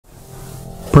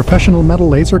Professional metal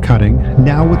laser cutting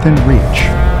now within reach.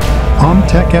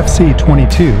 OMTech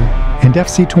FC22 and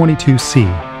FC22C.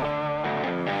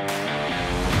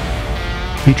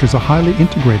 Features a highly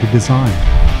integrated design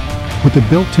with a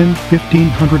built-in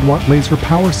 1500-watt laser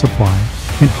power supply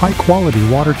and high-quality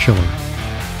water chiller.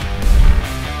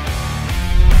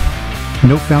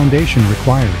 No foundation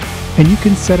required, and you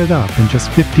can set it up in just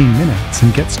 15 minutes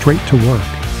and get straight to work.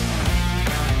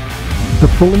 The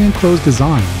fully enclosed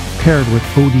design, paired with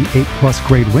OD8 Plus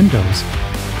grade windows,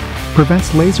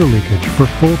 prevents laser leakage for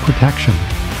full protection.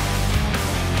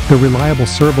 The reliable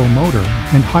servo motor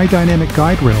and high dynamic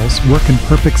guide rails work in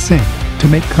perfect sync to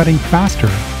make cutting faster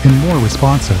and more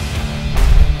responsive.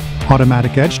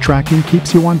 Automatic edge tracking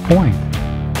keeps you on point.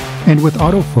 And with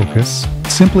autofocus,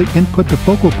 simply input the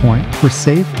focal point for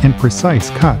safe and precise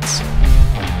cuts.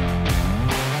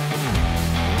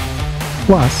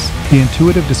 Plus, the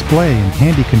intuitive display and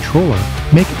handy controller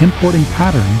make importing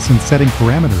patterns and setting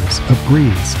parameters a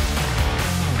breeze.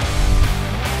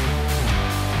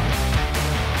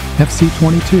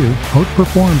 FC22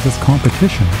 outperforms its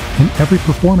competition in every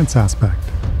performance aspect.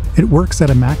 It works at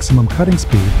a maximum cutting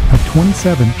speed of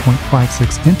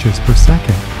 27.56 inches per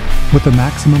second, with a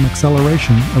maximum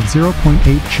acceleration of 0.8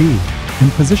 g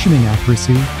and positioning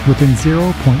accuracy within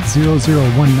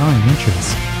 0.0019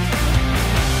 inches.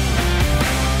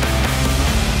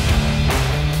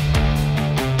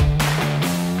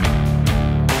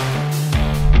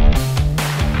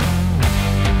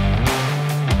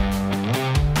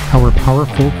 Our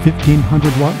powerful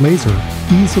 1500-watt laser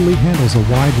easily handles a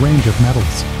wide range of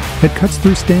metals. It cuts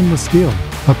through stainless steel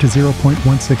up to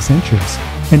 0.16 inches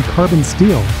and carbon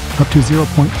steel up to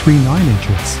 0.39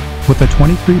 inches. With a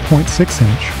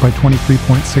 23.6-inch by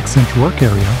 23.6-inch work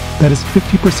area that is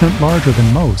 50% larger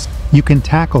than most, you can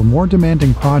tackle more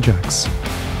demanding projects.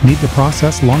 Need to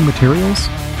process long materials?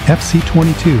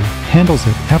 FC22 handles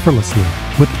it effortlessly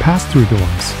with pass-through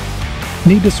doors.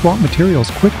 Need to swap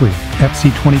materials quickly?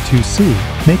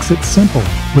 FC22C makes it simple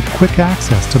with quick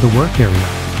access to the work area.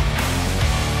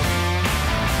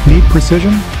 Need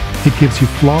precision? It gives you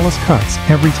flawless cuts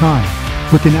every time,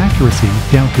 with an accuracy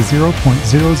down to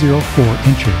 0.004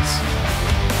 inches.